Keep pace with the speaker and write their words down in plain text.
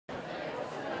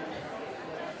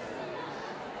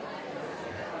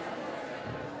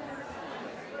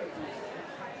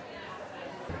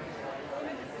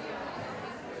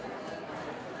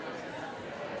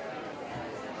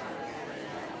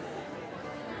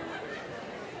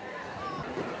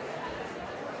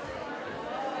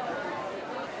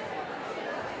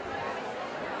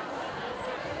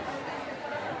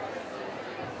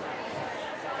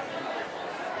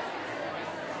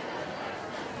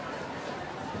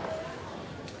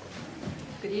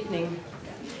Good evening.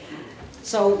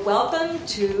 So welcome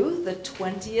to the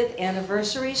 20th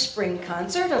anniversary spring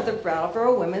concert of the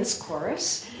Brattleboro Women's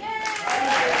Chorus. Thank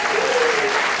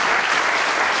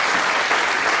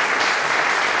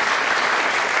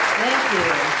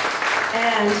you.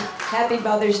 And happy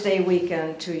Mother's Day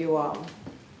weekend to you all.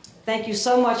 Thank you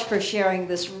so much for sharing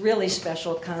this really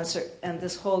special concert and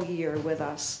this whole year with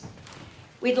us.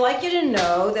 We'd like you to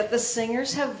know that the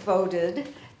singers have voted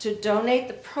to donate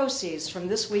the proceeds from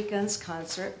this weekend's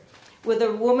concert with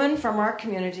a woman from our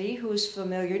community who's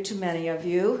familiar to many of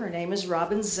you. Her name is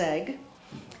Robin Zegg.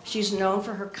 She's known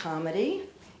for her comedy,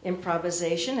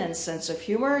 improvisation, and sense of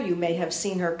humor. You may have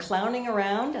seen her clowning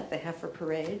around at the Heifer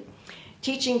Parade,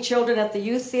 teaching children at the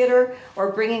youth theater,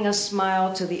 or bringing a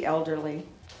smile to the elderly.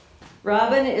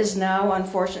 Robin is now,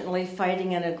 unfortunately,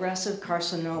 fighting an aggressive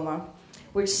carcinoma,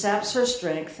 which saps her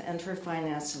strength and her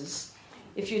finances.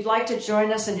 If you'd like to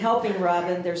join us in helping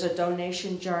Robin, there's a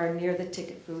donation jar near the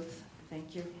ticket booth.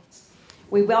 Thank you.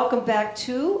 We welcome back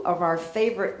two of our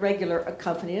favorite regular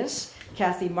accompanists,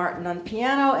 Kathy Martin on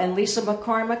piano and Lisa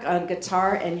McCormick on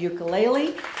guitar and ukulele.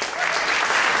 And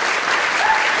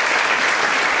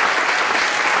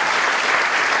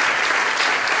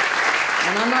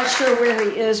I'm not sure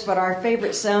where he is, but our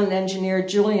favorite sound engineer,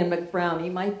 Julian McBrown, he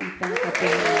might be back up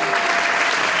there.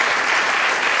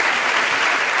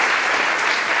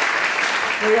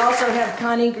 We also have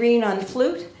Connie Green on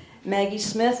flute, Maggie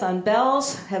Smith on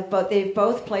bells. They've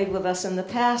both played with us in the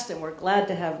past, and we're glad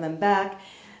to have them back.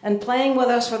 And playing with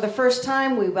us for the first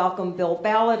time, we welcome Bill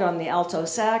Ballard on the alto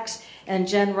sax and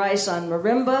Jen Rice on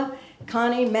marimba.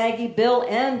 Connie, Maggie, Bill,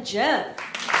 and Jen.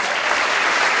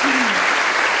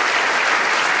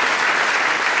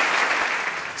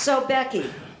 So Becky,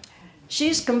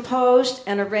 she's composed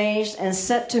and arranged and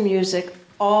set to music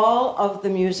all of the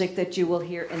music that you will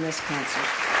hear in this concert.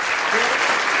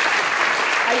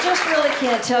 I just really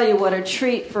can't tell you what a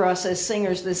treat for us as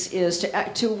singers this is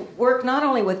to work not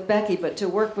only with Becky, but to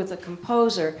work with a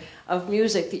composer of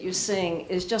music that you sing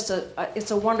is just it's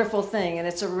a wonderful thing, and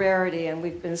it's a rarity, and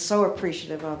we've been so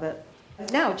appreciative of it.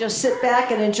 Now, just sit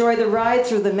back and enjoy the ride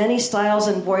through the many styles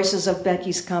and voices of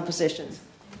Becky's compositions.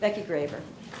 Becky Graber.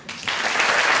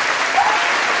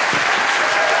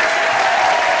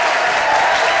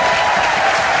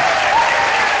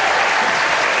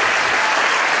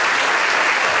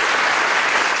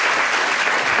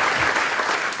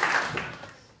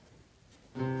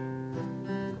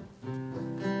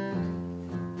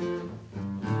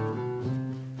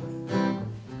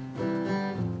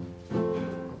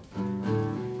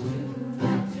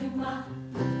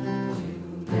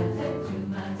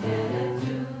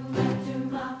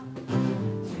 Tuma,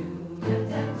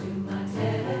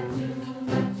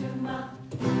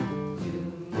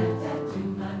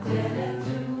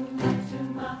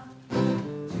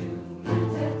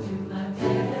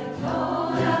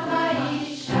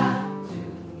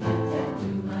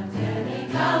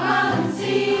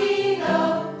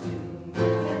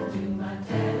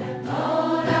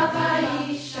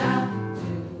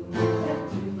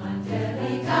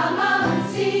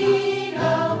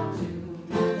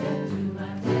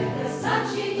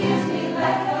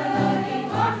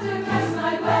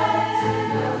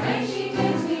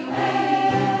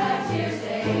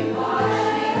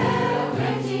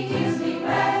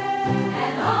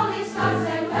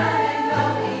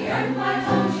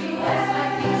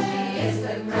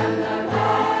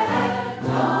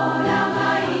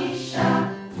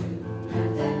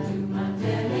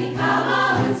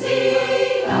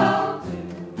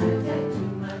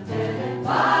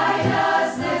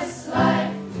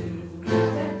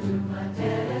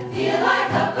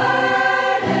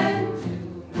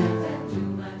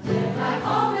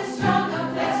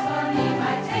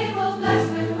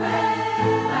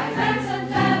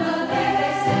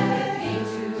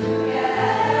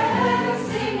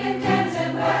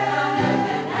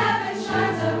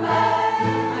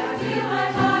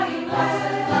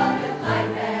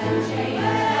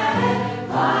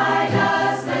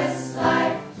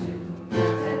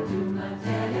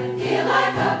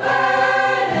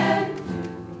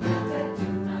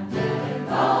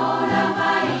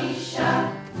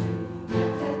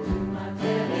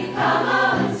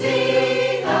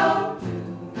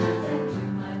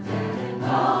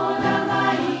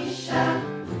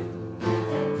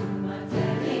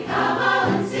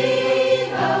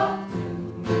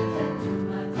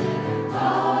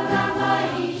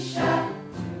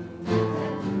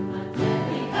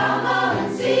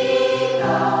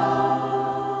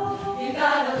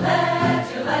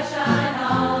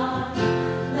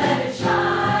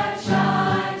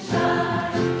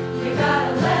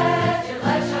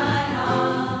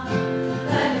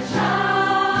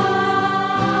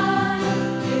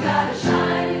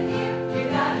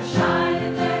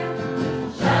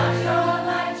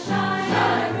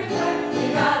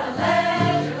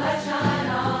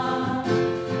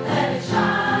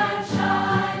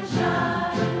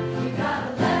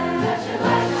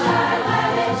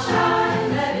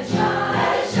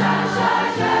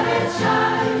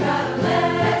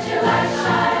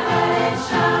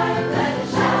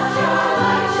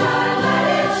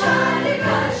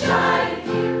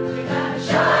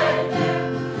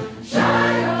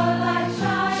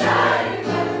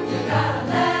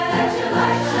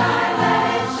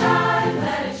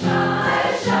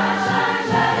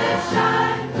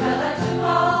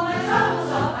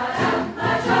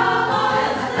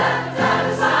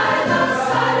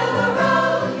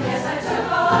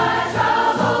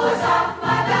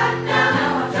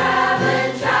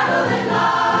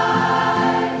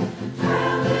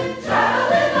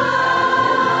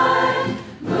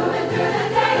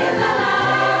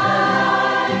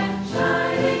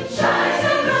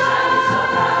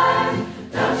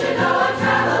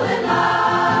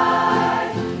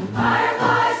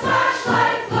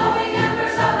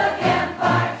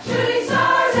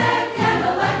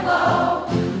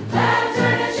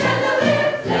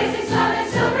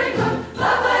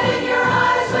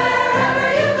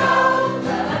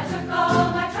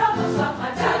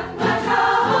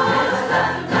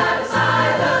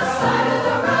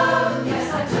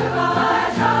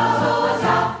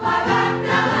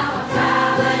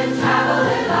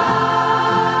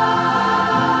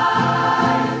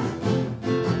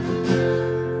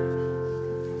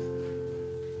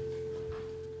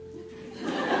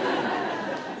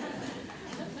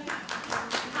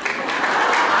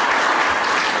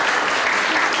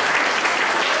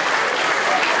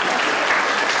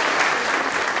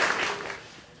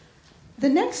 The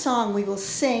next song we will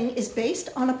sing is based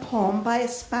on a poem by a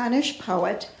Spanish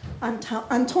poet,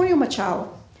 Antonio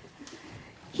Machado.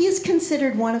 He is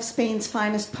considered one of Spain's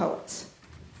finest poets.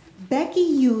 Becky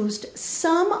used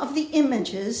some of the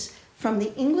images from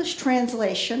the English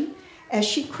translation as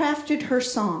she crafted her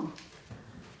song.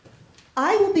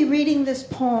 I will be reading this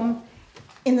poem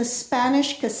in the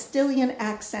Spanish Castilian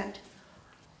accent,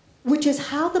 which is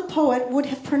how the poet would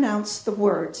have pronounced the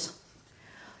words.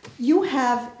 You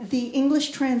have the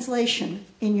English translation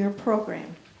in your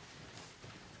program.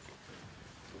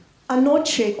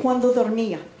 Anoche cuando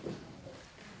dormía.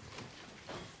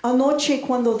 Anoche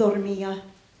cuando dormía,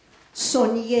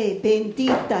 soñé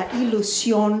bendita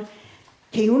ilusión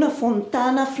que una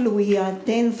fontana fluía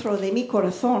dentro de mi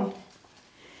corazón.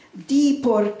 Di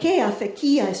por qué a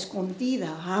sequía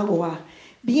escondida agua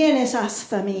vienes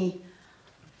hasta mí,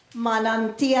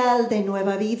 manantial de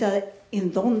nueva vida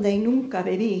en donde nunca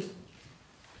bebí.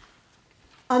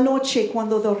 Anoche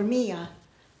cuando dormía,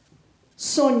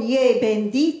 soñé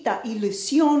bendita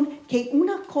ilusión que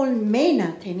una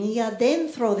colmena tenía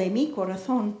dentro de mi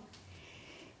corazón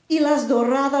y las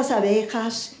doradas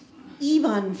abejas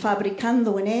iban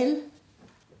fabricando en él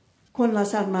con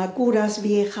las amarguras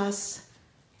viejas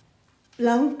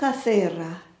blanca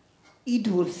cera y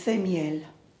dulce miel.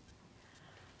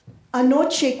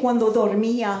 Anoche cuando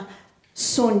dormía,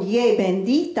 soñé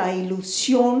bendita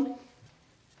ilusión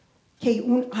que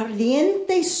un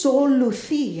ardiente sol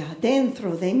lucía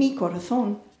dentro de mi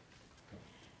corazón.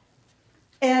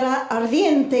 Era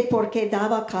ardiente porque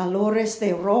daba calores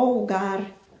de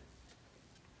rogar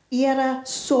y era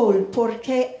sol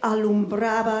porque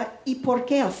alumbraba y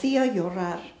porque hacía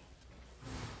llorar.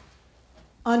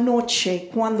 Anoche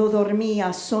cuando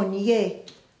dormía soñé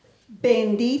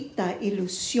bendita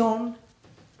ilusión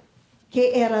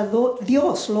que era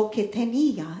Dios lo que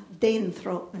tenía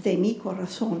dentro de mi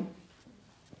corazón.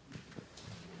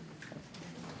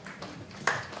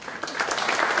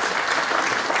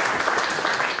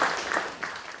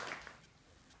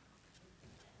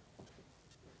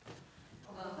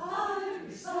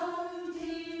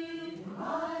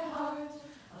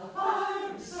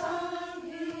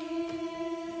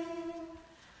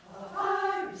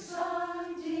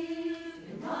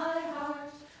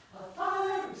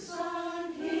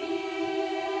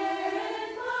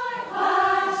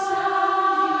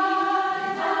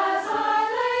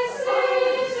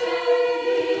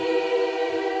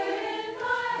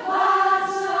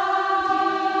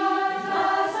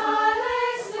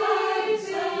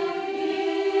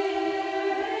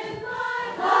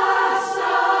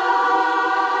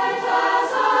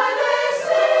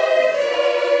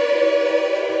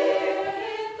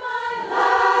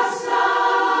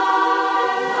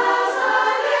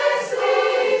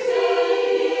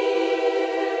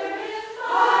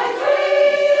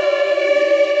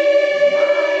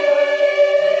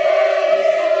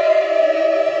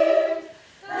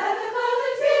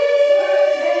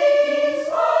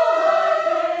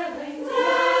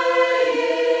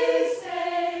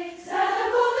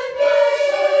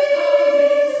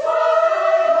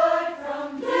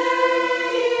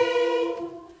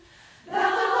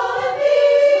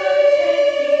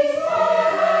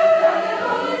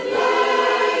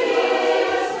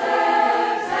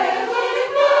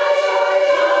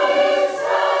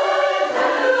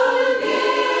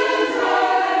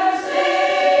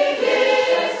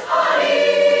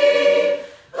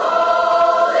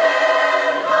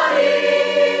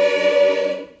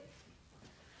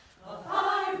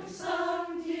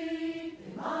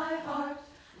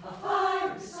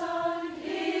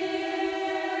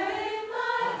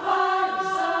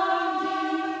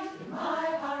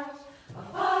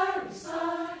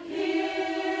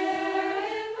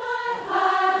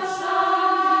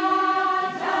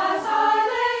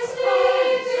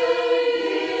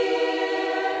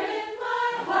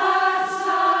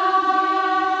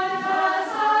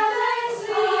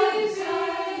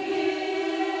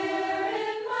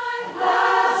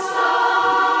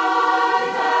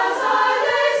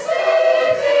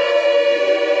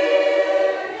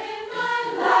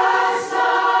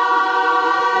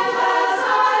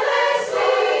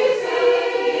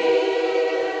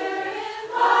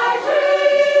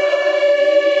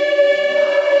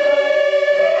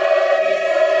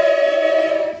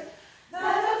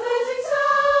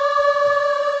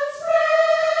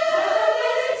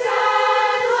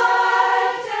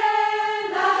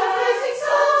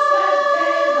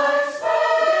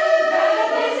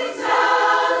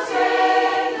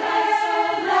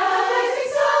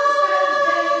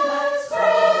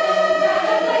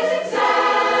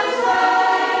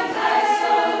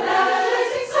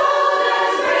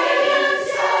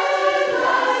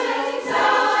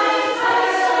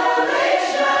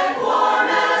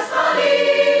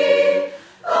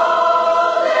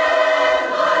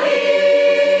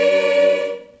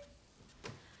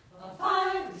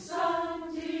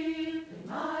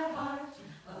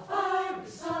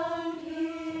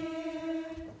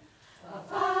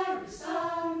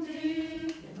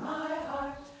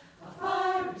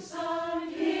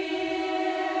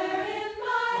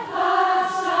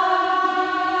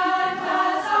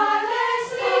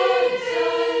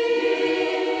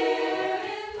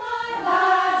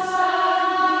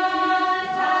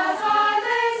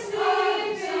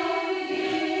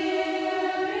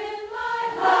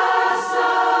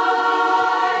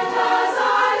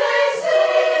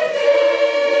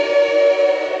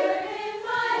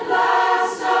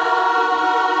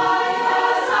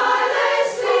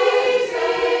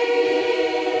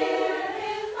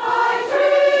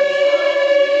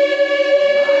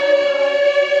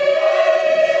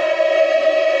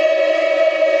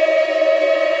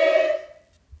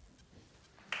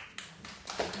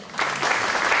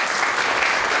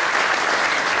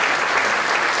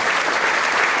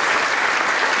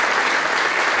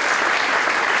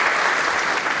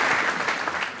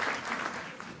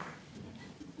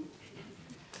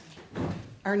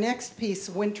 Our next piece,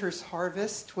 Winter's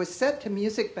Harvest, was set to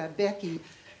music by Becky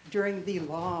during the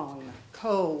long,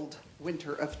 cold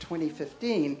winter of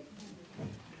 2015.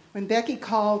 When Becky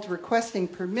called requesting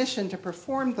permission to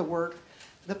perform the work,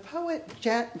 the poet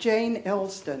Jane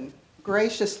Elsdon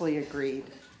graciously agreed,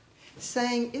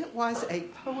 saying it was a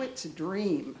poet's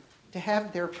dream to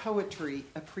have their poetry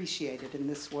appreciated in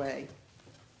this way.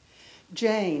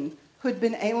 Jane, who had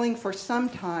been ailing for some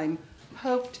time,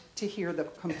 hoped to hear the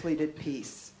completed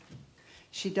piece.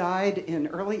 She died in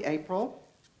early April,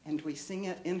 and we sing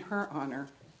it in her honor.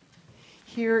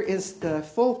 Here is the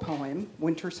full poem,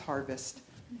 Winter's Harvest,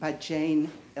 by Jane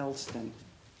Elsdon.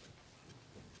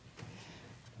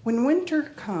 When winter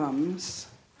comes,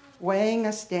 weighing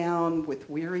us down with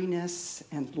weariness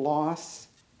and loss,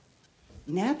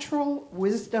 natural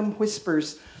wisdom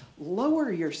whispers,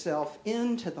 lower yourself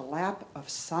into the lap of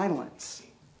silence,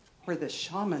 where the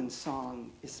shaman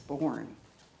song is born.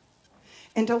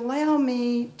 And allow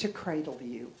me to cradle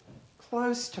you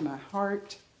close to my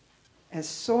heart as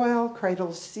soil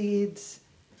cradles seeds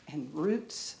and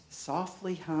roots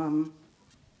softly hum.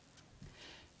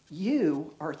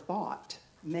 You are thought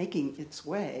making its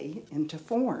way into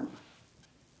form.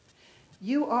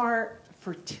 You are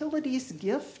fertility's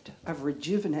gift of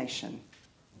rejuvenation,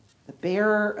 the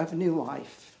bearer of new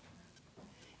life.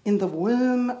 In the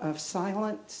womb of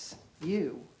silence,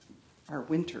 you are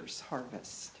winter's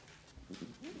harvest.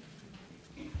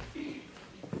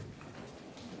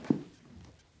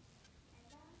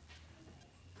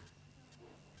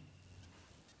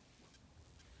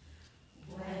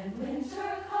 When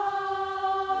winter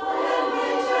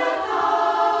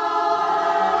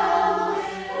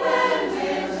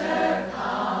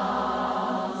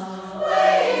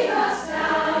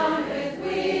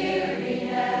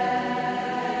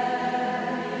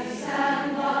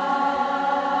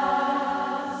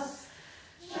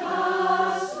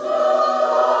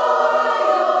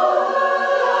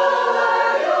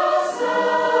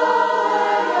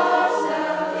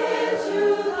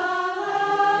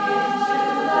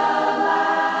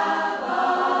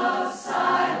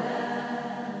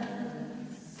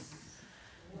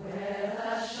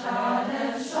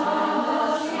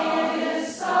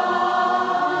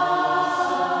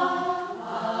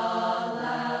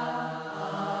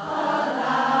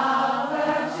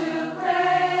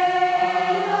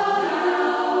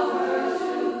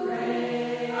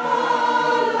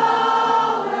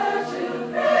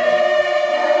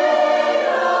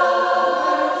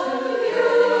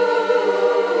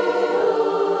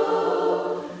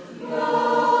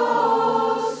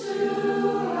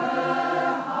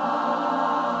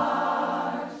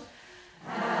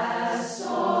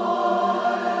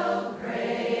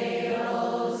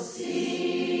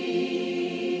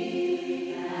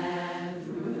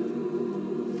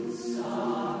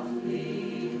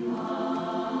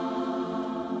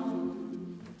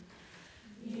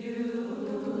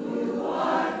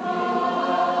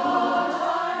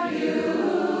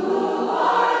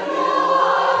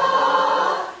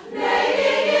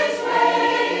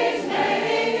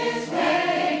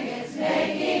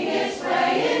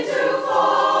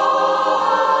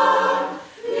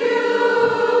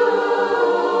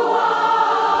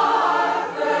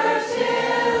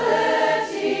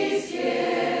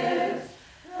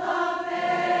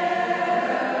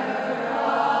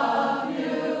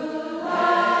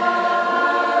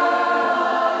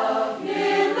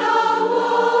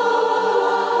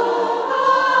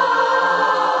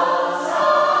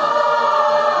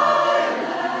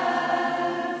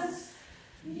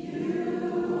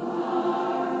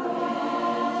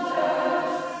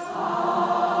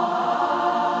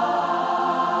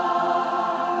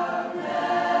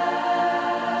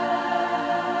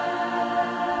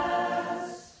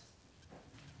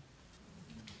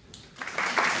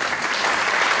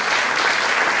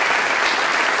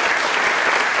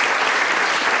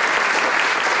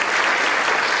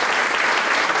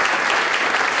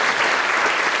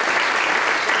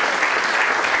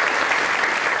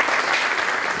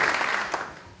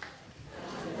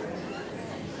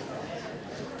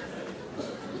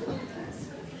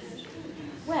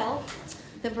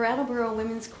The Brattleboro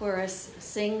Women's Chorus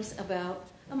sings about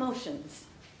emotions,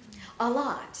 a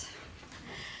lot.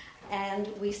 And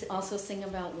we also sing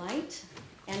about light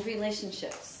and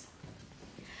relationships.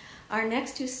 Our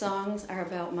next two songs are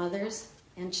about mothers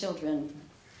and children,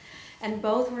 and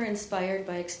both were inspired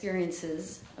by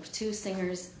experiences of two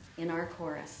singers in our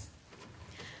chorus.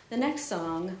 The next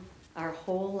song, Our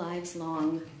Whole Lives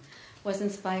Long, was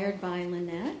inspired by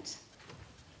Lynette.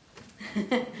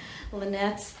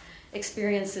 Lynette's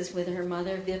experiences with her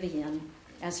mother, Vivian,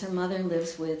 as her mother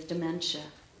lives with dementia.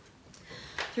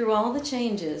 Through all the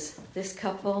changes, this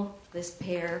couple, this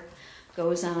pair,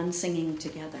 goes on singing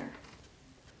together.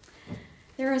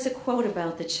 There is a quote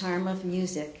about the charm of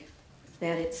music,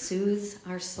 that it soothes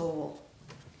our soul.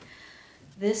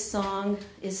 This song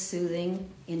is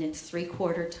soothing in its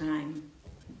 3/4 time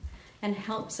and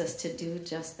helps us to do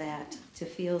just that, to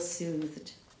feel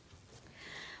soothed.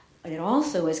 It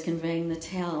also is conveying the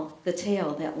tale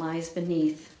that lies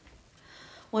beneath,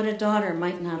 what a daughter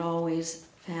might not always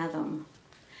fathom,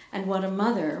 and what a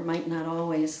mother might not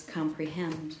always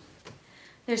comprehend.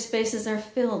 Their spaces are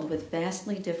filled with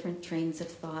vastly different trains of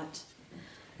thought.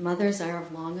 Mothers are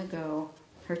of long ago,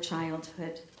 her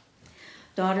childhood.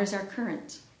 Daughters are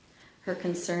current, her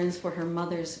concerns for her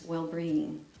mother's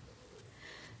well-being.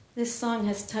 This song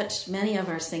has touched many of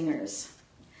our singers,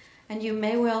 and you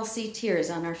may well see tears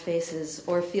on our faces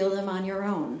or feel them on your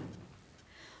own.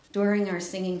 During our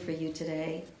singing for you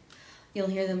today, you'll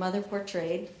hear the mother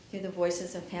portrayed through the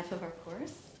voices of half of our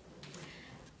chorus,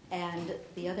 and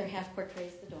the other half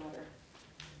portrays the daughter.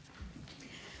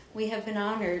 We have been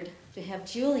honored to have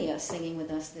Julia singing with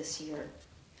us this year.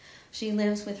 She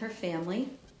lives with her family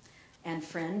and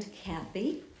friend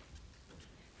Kathy,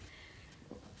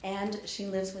 and she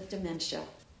lives with dementia.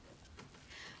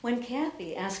 When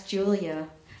Kathy asked Julia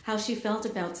how she felt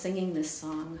about singing this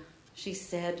song, she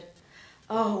said,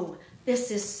 "Oh,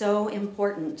 this is so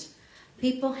important.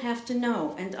 People have to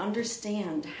know and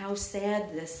understand how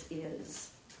sad this is."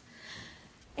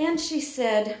 And she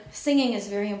said, "Singing is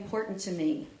very important to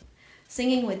me.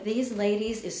 Singing with these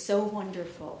ladies is so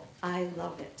wonderful. I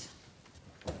love it."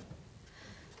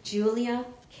 Julia,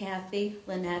 Kathy,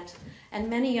 Lynette, and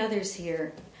many others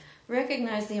here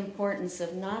recognize the importance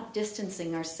of not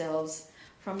distancing ourselves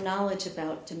from knowledge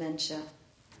about dementia,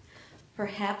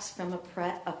 perhaps from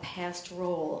a past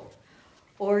role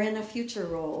or in a future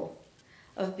role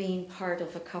of being part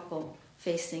of a couple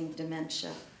facing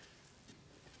dementia.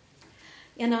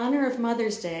 In honor of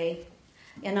Mother's Day,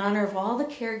 in honor of all the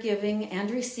caregiving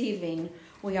and receiving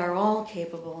we are all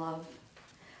capable of,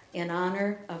 in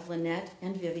honor of Lynette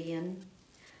and Vivian,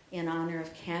 in honor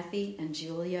of Kathy and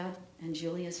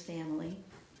Julia's family,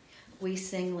 we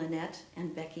sing Lynette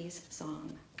and Becky's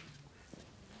song.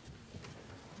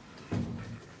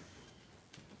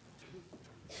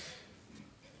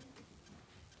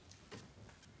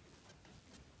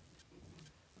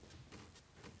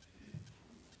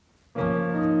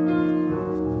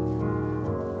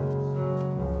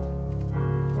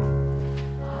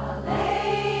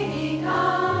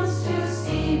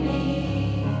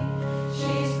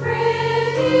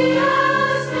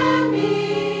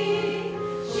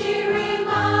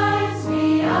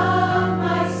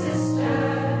 My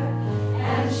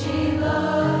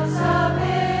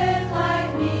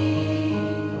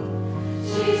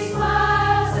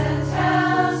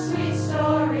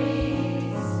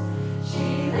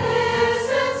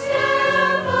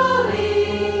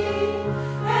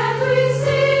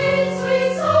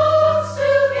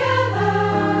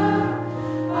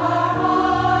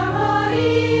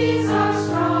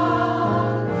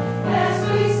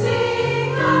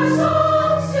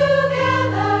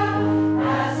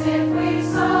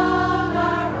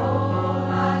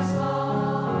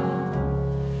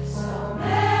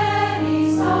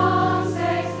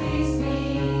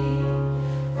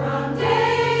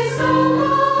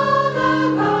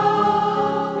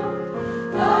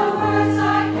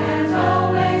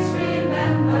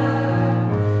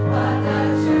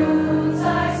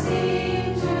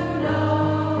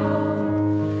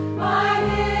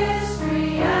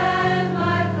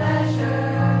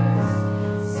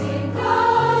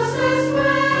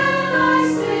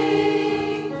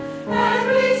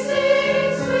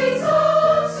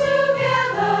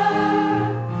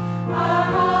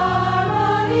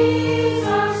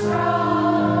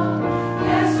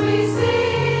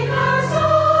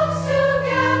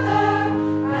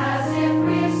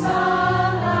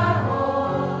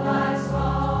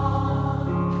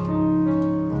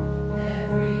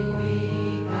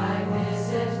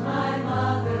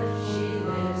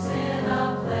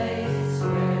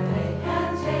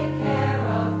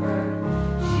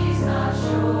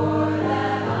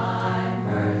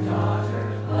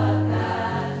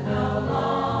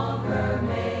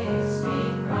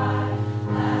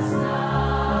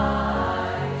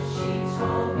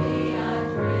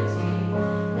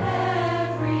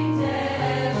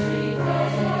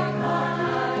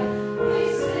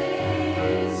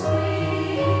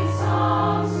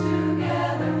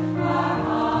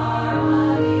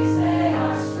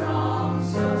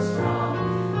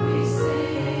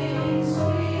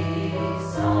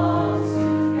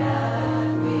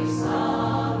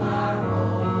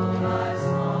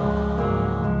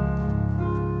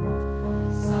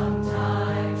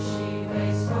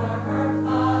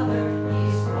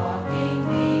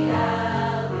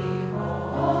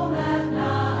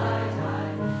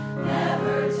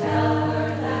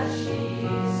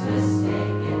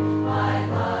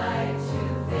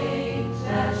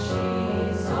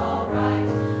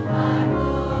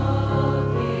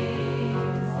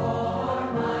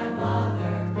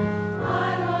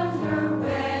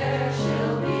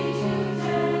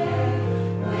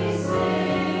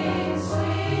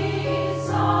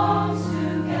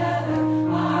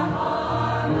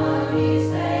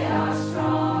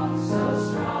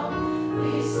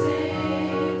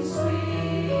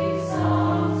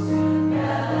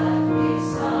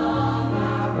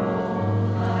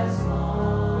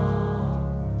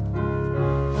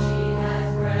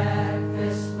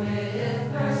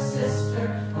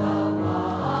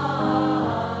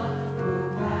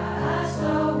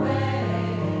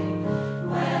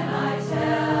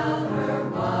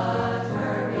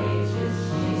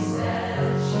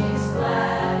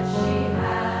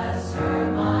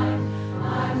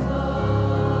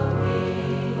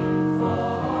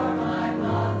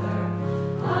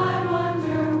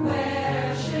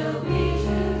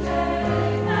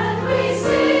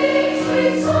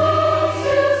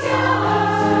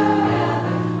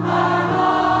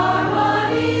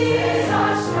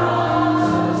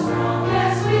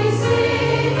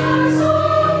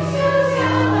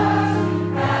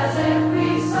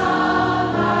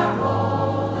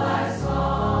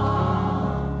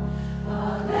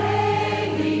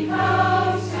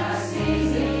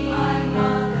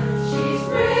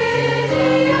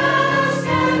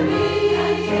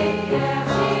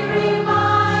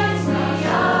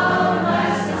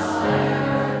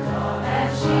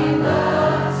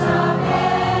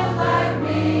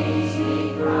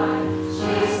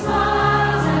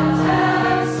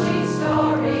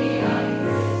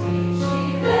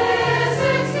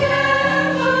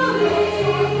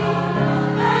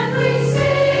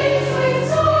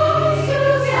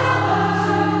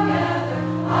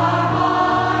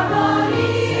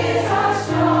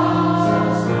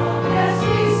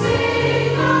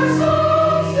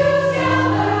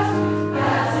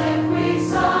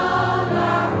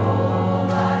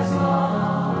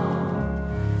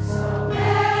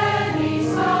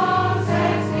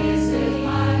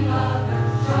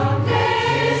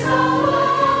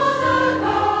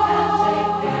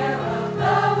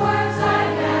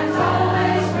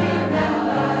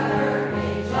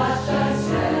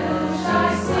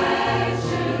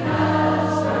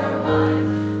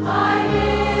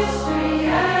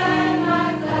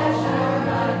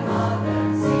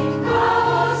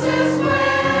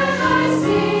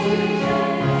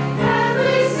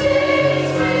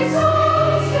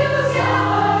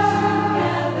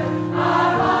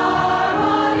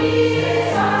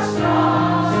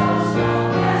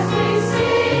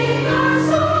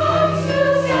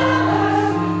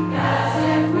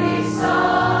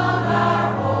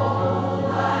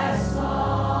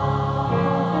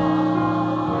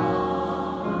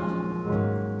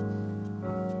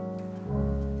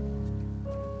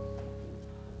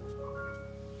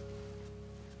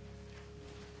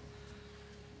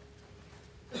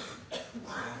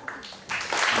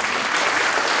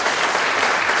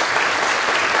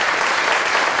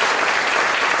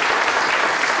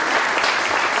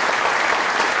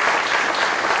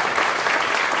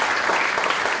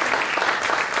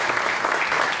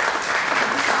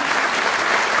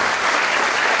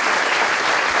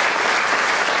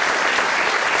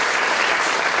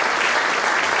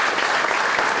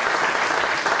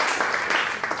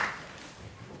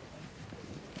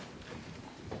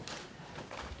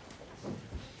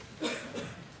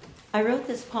I wrote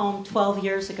this poem 12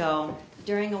 years ago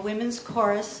during a women's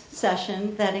chorus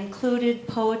session that included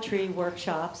poetry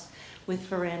workshops with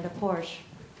Veranda Porsche.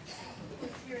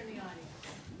 Here in the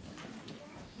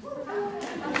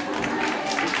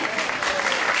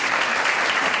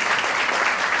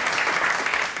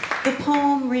The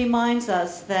poem reminds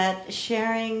us that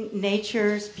sharing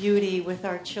nature's beauty with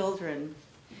our children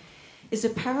is a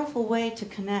powerful way to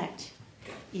connect,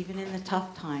 even in the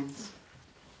tough times.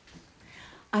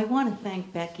 I want to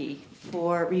thank Becky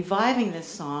for reviving this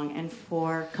song and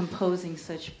for composing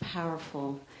such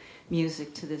powerful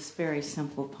music to this very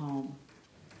simple poem.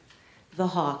 The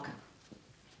Hawk.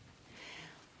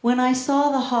 When I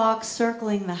saw the hawk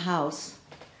circling the house,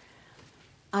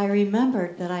 I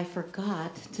remembered that I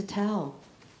forgot to tell.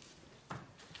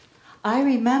 I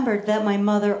remembered that my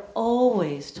mother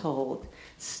always told,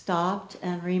 stopped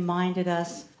and reminded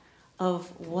us of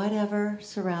whatever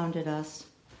surrounded us.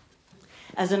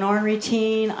 As an ornery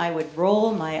teen, I would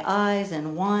roll my eyes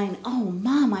and whine, "Oh,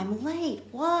 Mom, I'm late,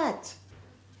 what?"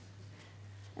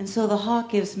 And so the hawk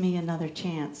gives me another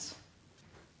chance.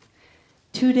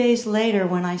 2 days later,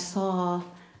 when I saw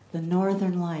the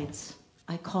northern lights,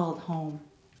 I called home.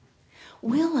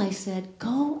 "Will," I said,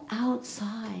 "go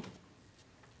outside."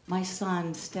 My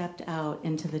son stepped out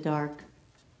into the dark.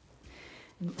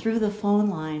 And through the phone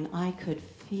line, I could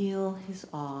feel his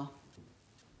awe.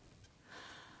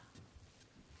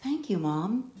 "Thank you,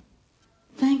 Mom.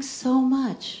 Thanks so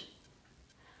much.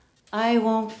 I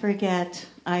won't forget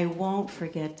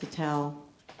to tell.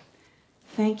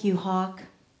 Thank you, Hawk.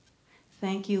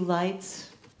 Thank you, lights.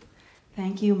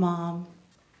 Thank you, Mom.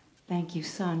 Thank you,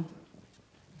 son."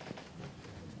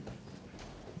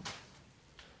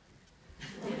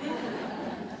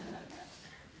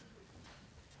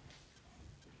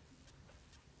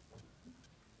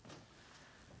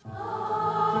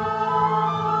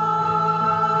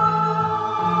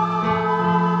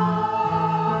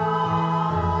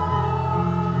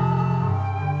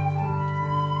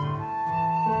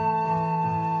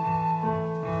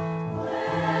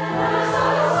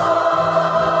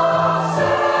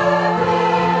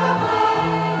 Serving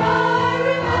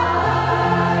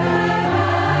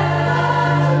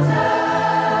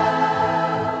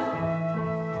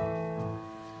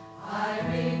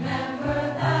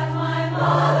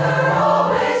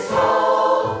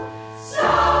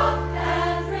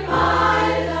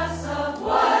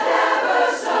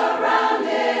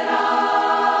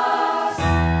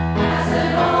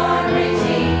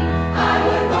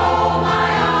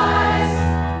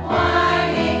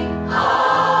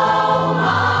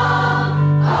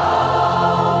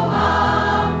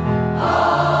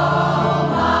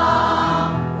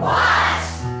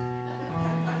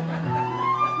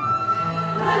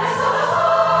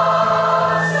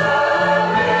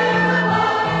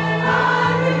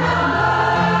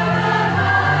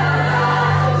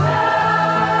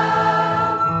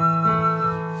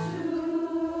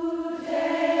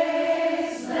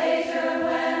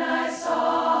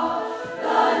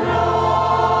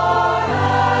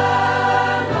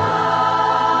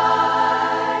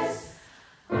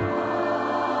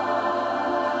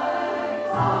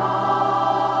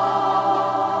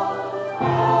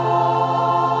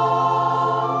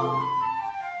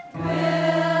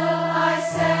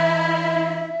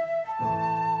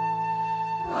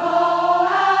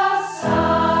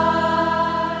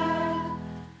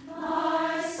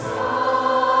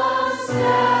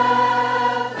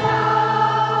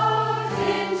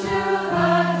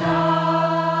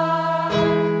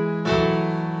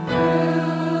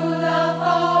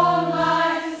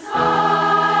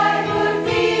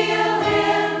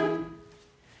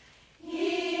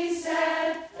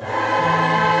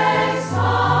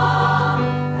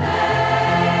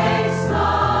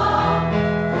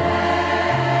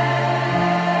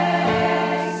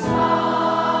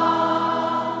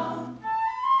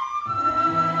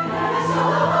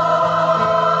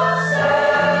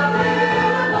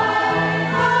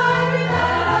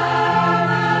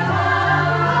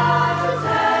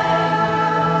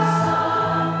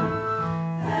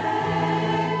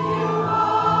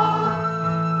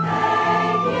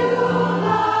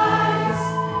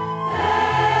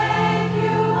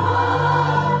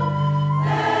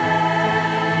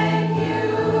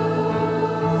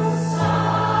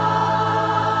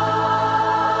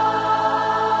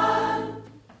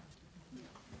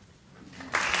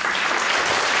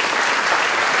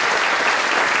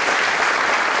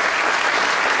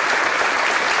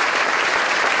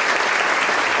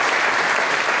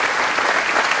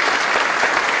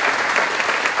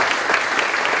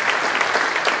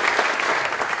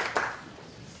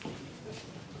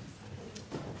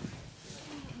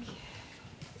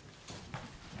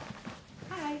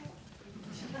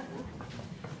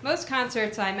most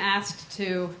concerts I'm asked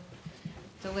to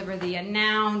deliver the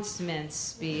announcement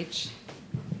speech,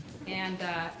 and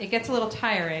it gets a little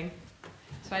tiring,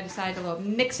 so I decided to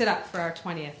mix it up for our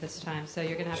 20th this time, so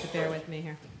you're going to have to bear with me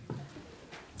here.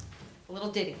 A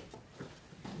little ditty.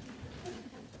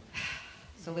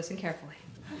 So listen carefully.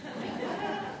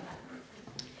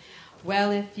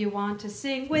 Well, if you want to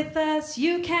sing with us,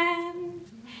 you can,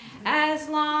 as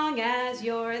long as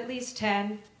you're at least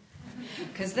 10.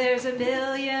 'Cause there's a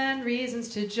million reasons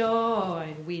to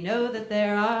join, we know that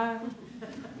there are.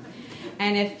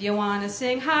 And if you want to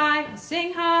sing high,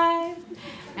 sing high.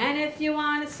 And if you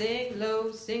want to sing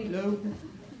low, sing low.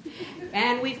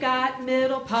 And we've got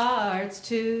middle parts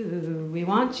too, we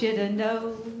want you to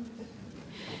know.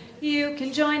 You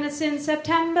can join us in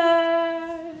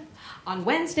September on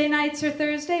Wednesday nights or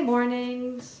Thursday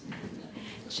mornings.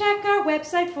 Check our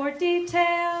website for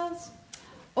details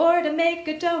or to make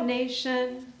a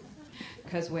donation,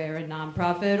 'cause we're a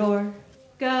nonprofit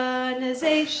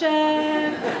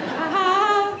organization.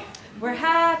 We're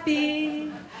happy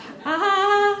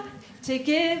to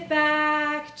give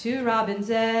back to Robin's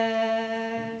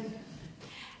Egg.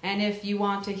 And if you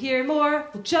want to hear more,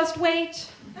 well, just wait.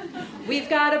 We've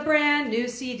got a brand new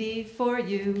CD for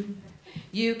you.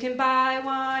 You can buy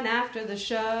one after the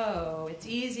show. It's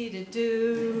easy to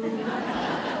do.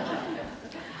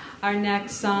 Our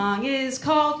next song is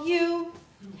called You.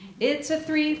 It's a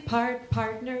 3-part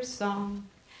partner song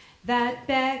that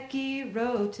Becky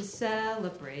wrote to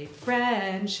celebrate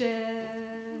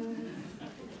friendship.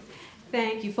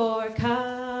 Thank you for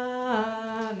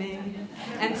coming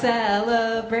and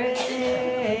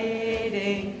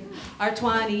celebrating our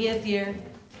 20th year.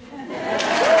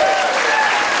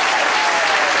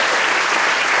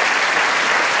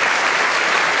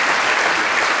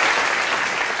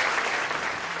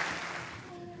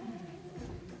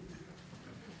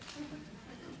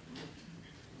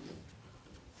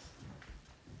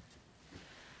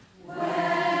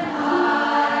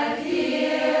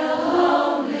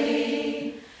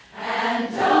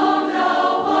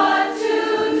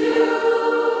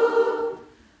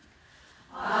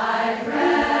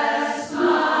 Rest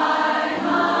my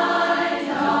mind.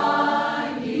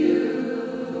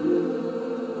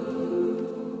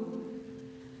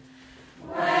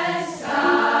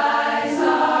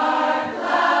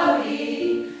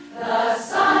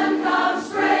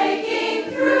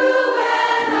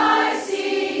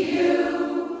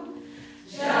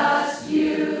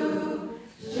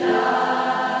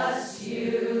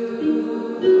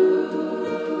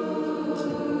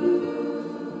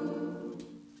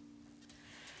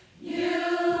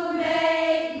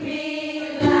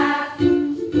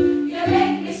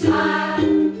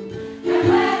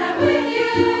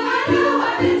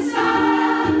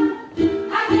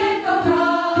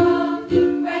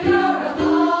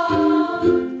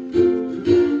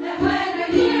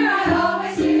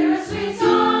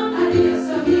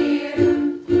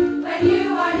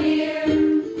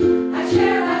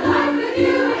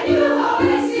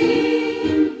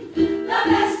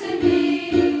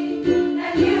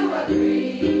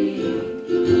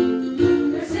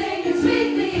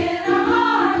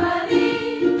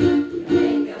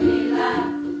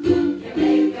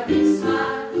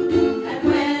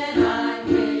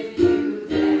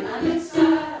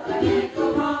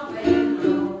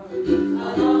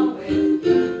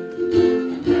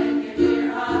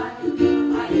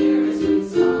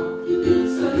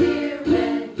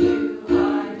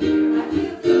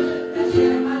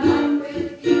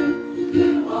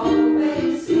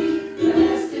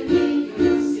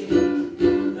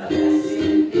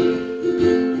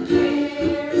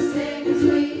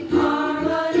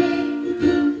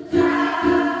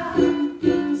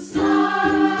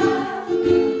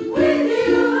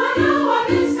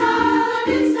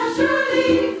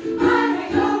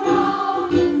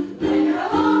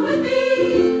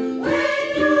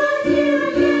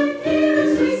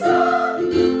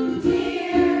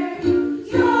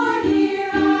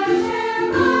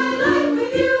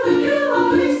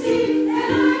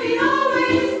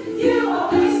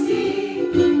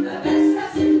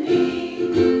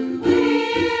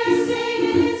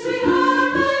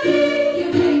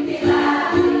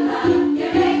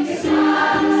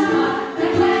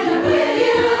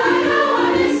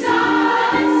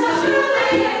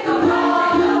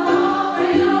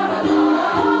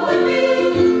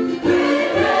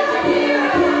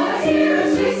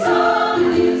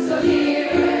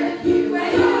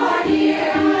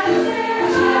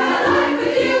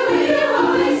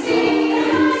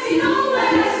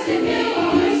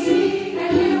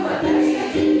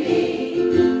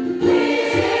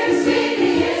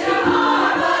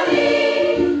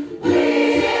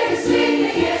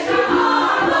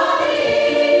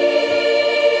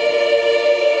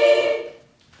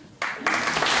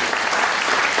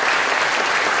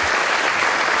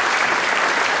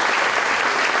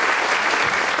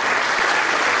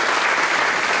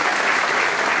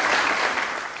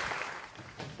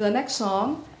 The next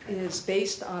song is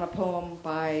based on a poem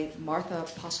by Martha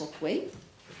Postlethwaite.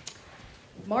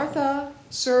 Martha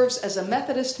serves as a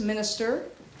Methodist minister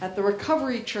at the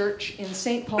Recovery Church in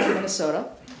St. Paul, Minnesota,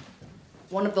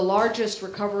 one of the largest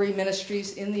recovery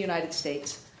ministries in the United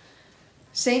States.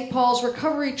 St. Paul's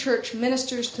Recovery Church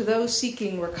ministers to those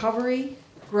seeking recovery,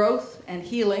 growth, and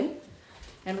healing,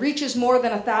 and reaches more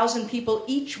than 1,000 people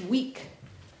each week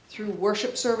through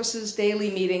worship services,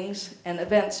 daily meetings, and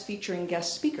events featuring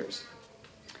guest speakers.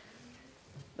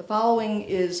 The following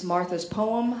is Martha's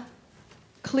poem,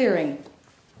 Clearing.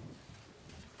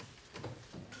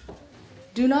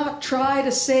 Do not try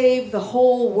to save the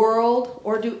whole world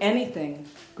or do anything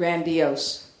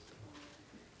grandiose.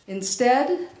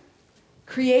 Instead,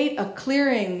 create a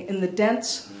clearing in the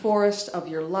dense forest of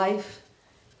your life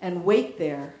and wait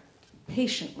there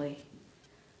patiently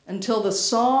until the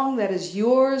song that is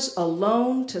yours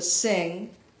alone to sing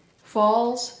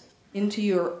falls into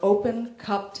your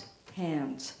open-cupped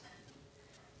hands,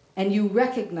 and you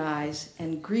recognize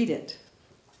and greet it.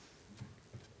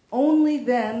 Only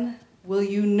then will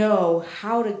you know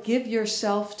how to give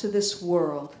yourself to this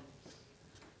world,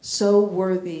 so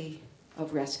worthy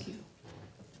of rescue.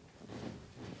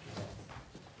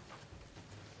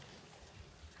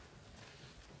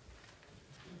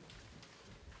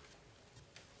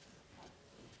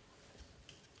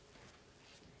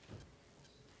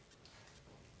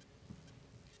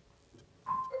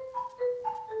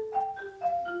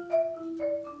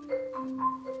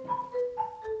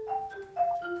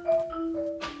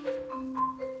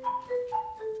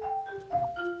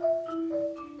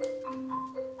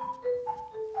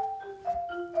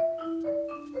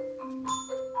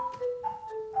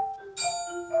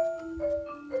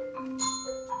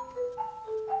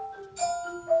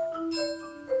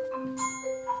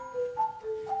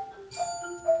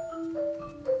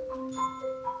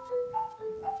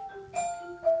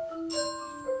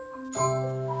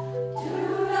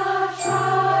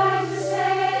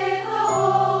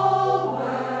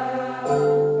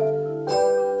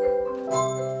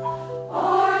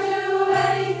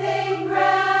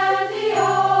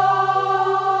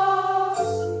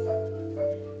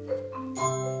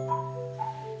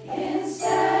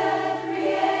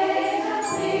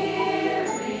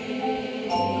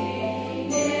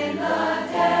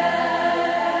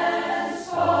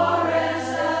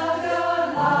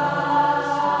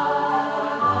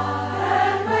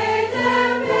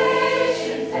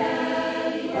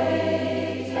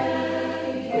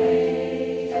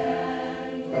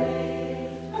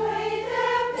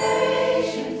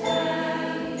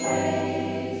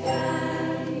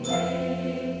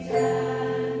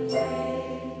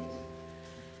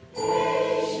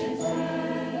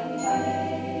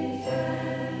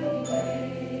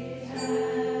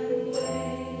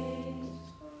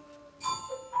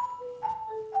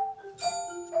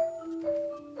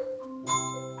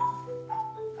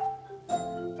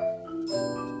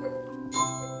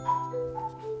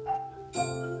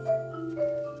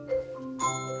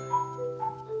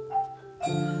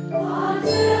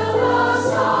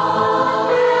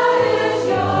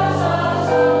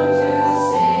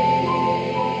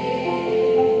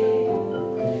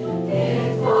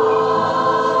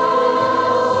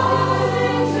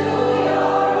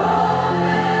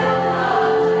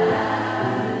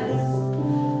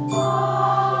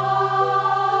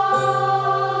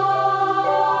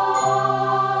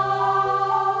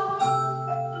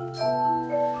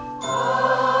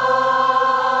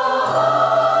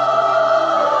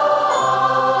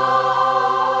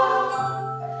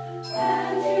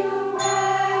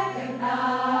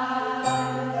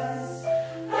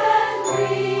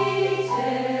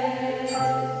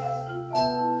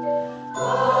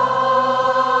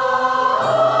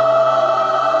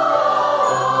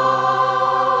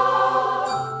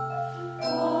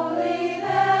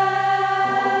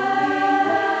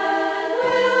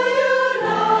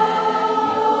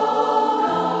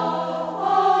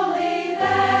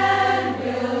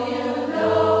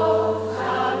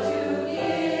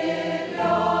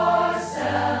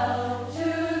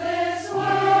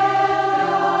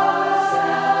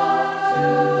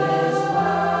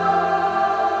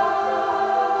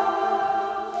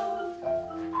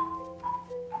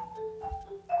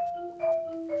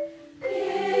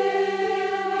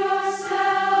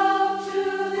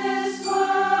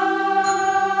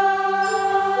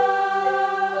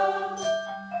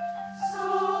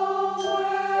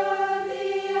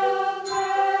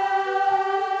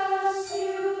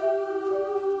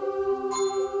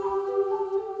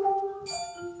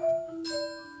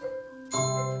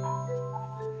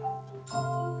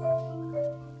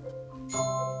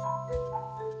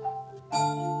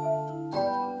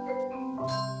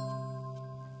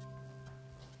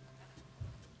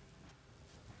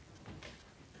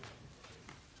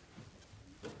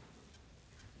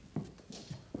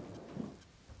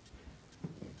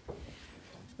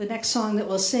 The next song that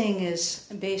we'll sing is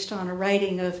based on a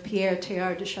writing of Pierre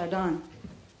Teilhard du Chardin.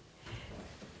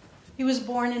 He was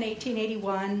born in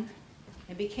 1881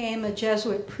 and became a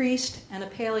Jesuit priest and a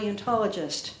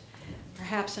paleontologist,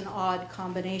 perhaps an odd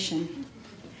combination.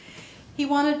 He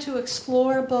wanted to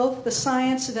explore both the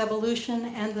science of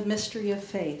evolution and the mystery of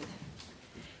faith.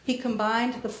 He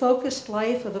combined the focused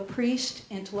life of a priest,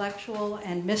 intellectual,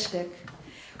 and mystic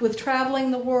with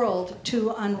traveling the world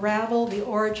to unravel the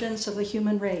origins of the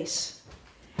human race.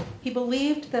 He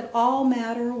believed that all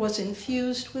matter was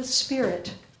infused with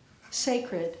spirit,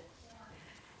 sacred,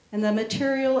 and the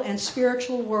material and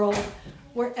spiritual world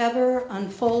were ever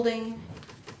unfolding,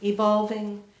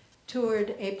 evolving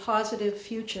toward a positive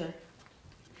future.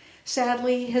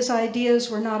 Sadly, his ideas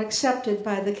were not accepted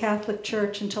by the Catholic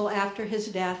Church until after his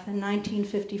death in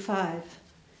 1955.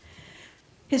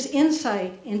 His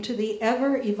insight into the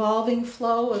ever-evolving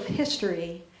flow of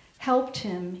history helped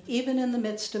him, even in the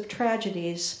midst of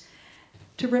tragedies,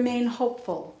 to remain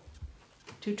hopeful,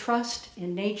 to trust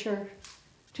in nature,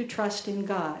 to trust in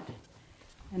God.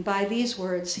 And by these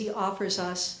words, he offers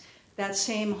us that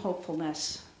same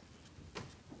hopefulness.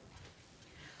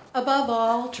 Above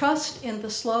all, trust in the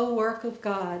slow work of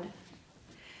God.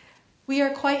 We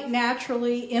are quite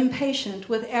naturally impatient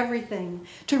with everything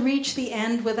to reach the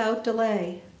end without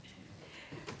delay.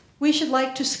 We should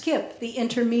like to skip the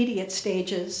intermediate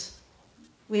stages.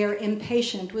 We are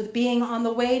impatient with being on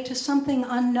the way to something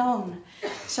unknown,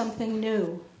 something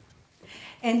new.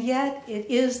 And yet it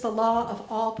is the law of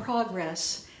all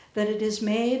progress that it is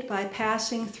made by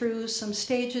passing through some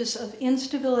stages of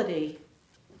instability,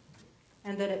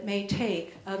 and that it may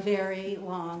take a very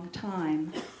long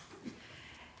time.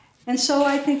 And so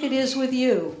I think it is with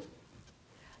you.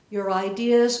 Your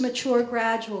ideas mature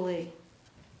gradually.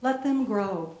 Let them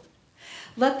grow.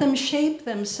 Let them shape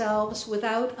themselves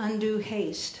without undue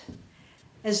haste,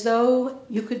 as though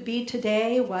you could be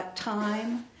today what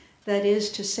time, that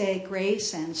is to say,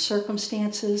 grace and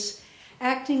circumstances,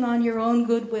 acting on your own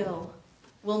goodwill,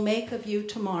 will make of you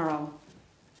tomorrow.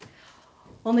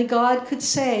 Only God could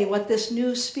say what this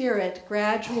new spirit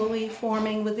gradually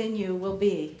forming within you will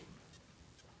be.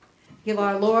 Give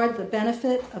our Lord the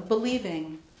benefit of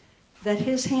believing that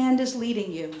his hand is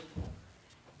leading you,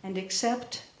 and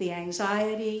accept the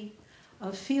anxiety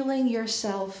of feeling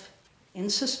yourself in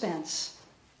suspense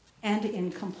and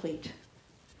incomplete.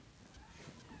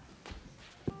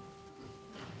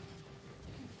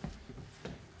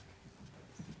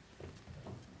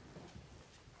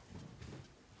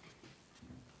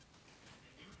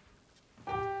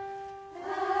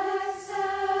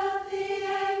 Accept the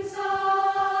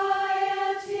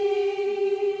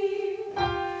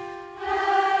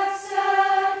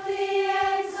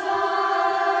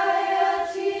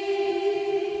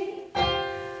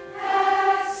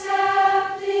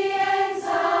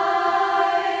anxiety.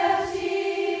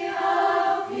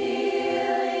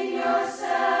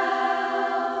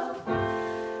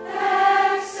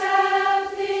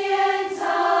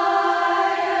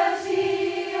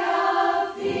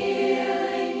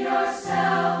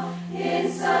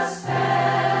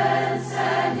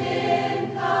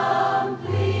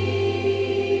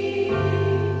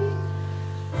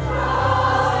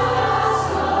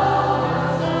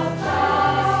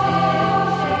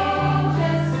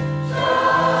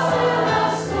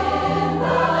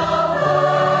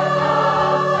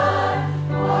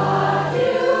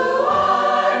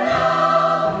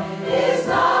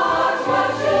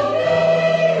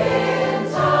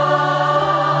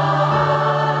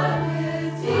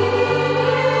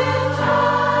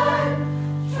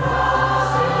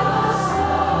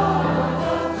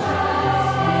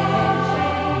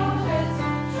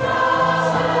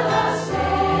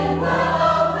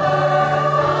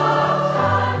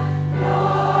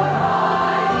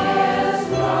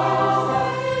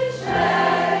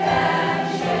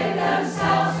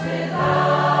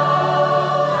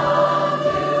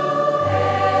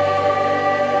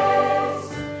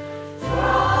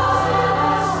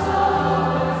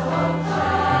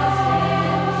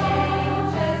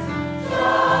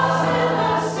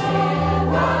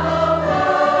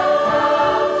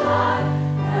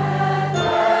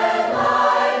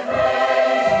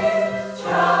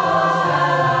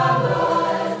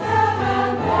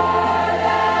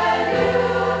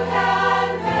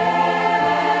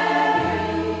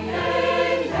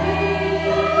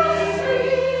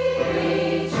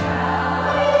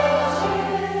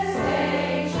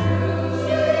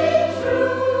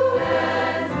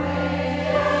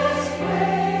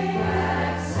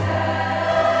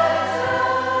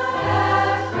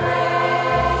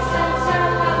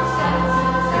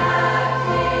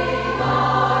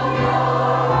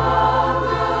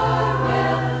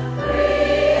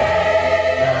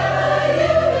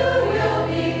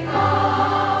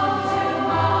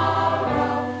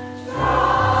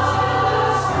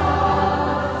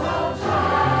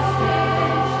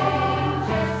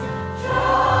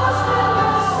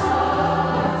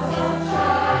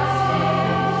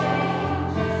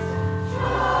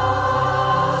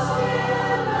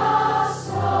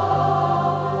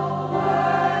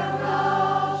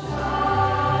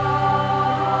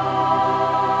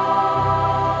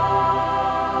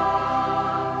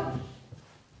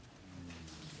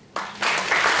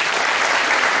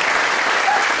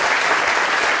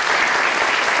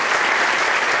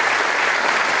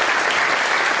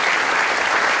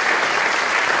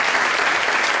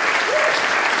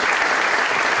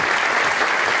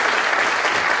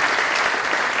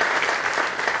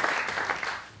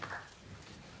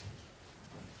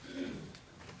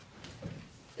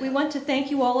 We want to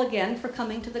thank you all again for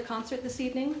coming to the concert this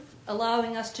evening,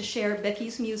 allowing us to share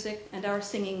Becky's music and our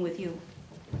singing with you.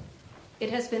 It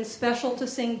has been special to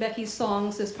sing Becky's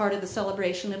songs as part of the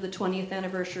celebration of the 20th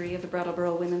anniversary of the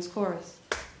Brattleboro Women's Chorus.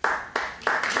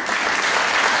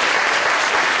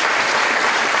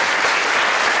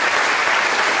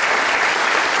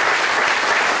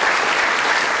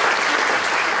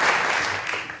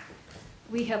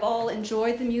 We have all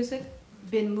enjoyed the music,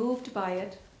 been moved by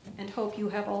it, and hope you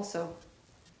have also.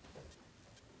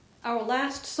 Our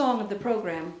last song of the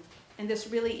program, and this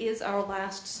really is our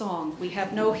last song, we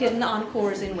have no hidden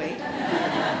encores in wait,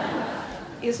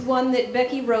 is one that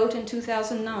Becky wrote in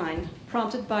 2009,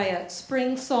 prompted by a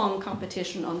spring song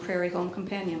competition on Prairie Home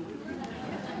Companion.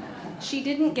 She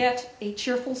didn't get a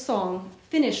cheerful song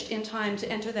finished in time to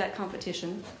enter that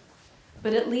competition,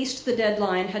 but at least the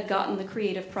deadline had gotten the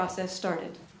creative process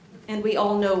started, and we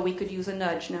all know we could use a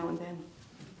nudge now and then.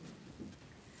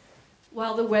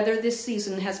 While the weather this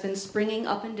season has been springing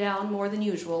up and down more than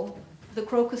usual, the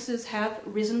crocuses have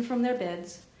risen from their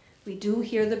beds, we do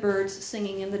hear the birds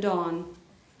singing in the dawn,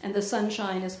 and the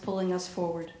sunshine is pulling us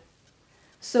forward.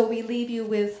 So we leave you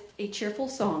with a cheerful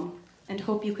song and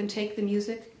hope you can take the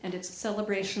music and its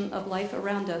celebration of life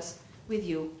around us with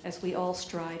you as we all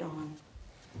stride on.